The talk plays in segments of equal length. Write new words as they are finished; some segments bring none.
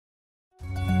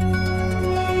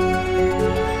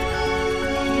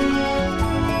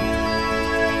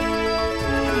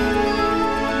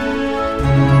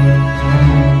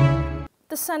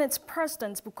Senate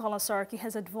President BUKOLA Saraki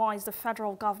has advised the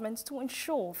federal government to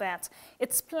ensure that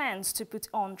its plans to put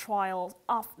on trial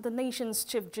of the nation's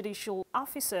chief judicial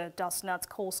officer does not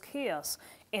cause chaos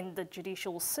in the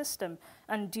judicial system,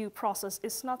 and due process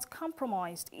is not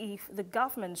compromised if the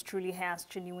government truly has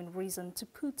genuine reason to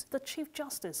put the Chief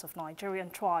Justice of Nigeria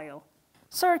on trial.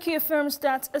 Saraki affirms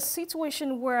that a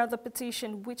situation where the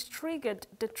petition which triggered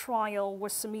the trial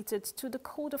was submitted to the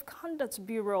Code of Conduct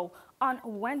Bureau on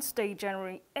Wednesday,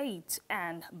 January 8th,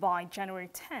 and by January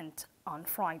 10th on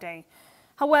Friday.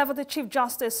 However, the Chief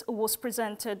Justice was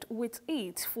presented with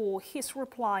it for his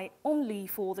reply only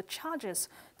for the charges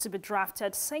to be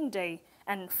drafted same day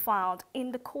and filed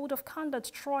in the Code of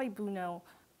Conduct Tribunal,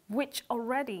 which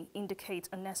already indicates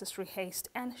unnecessary haste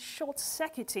and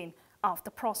short-circuiting of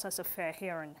the process of fair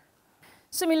hearing.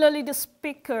 Similarly, the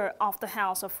Speaker of the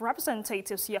House of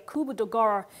Representatives,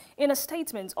 Dogara, in a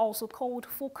statement also called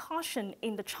for caution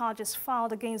in the charges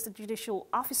filed against the judicial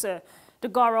officer.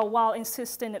 Dogara, while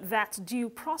insisting that due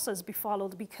process be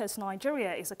followed because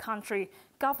Nigeria is a country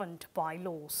governed by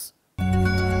laws.